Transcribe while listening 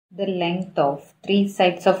The length of three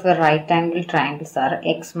sides of the right angle triangles are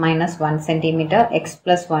x minus 1 centimeter, x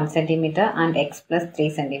plus 1 centimeter and x plus 3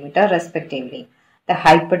 centimeter respectively. The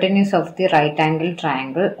hypotenuse of the right angle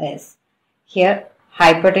triangle is, here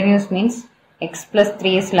hypotenuse means x plus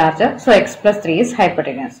 3 is larger, so x plus 3 is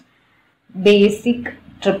hypotenuse. Basic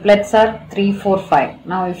triplets are 3, 4, 5.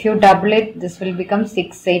 Now if you double it, this will become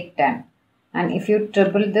 6, 8, 10. And if you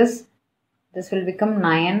triple this will become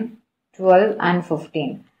 9, 12 and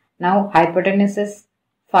 15. Now hypotenuse is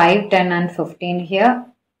 5, 10 and 15 here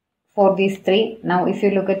for these three. Now if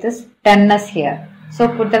you look at this, 10 is here. So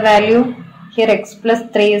put the value here, x plus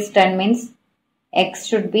 3 is 10 means x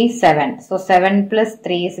should be 7. So 7 plus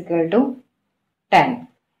 3 is equal to 10.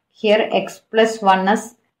 Here x plus 1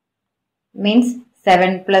 is means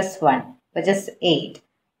 7 plus 1 which is 8.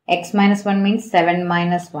 X minus 1 means 7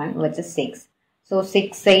 minus 1 which is 6. So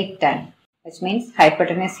 6, 8, 10. Which means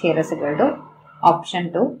hypotenuse here is equal to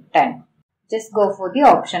option 2, 10. Just go for the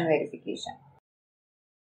option verification.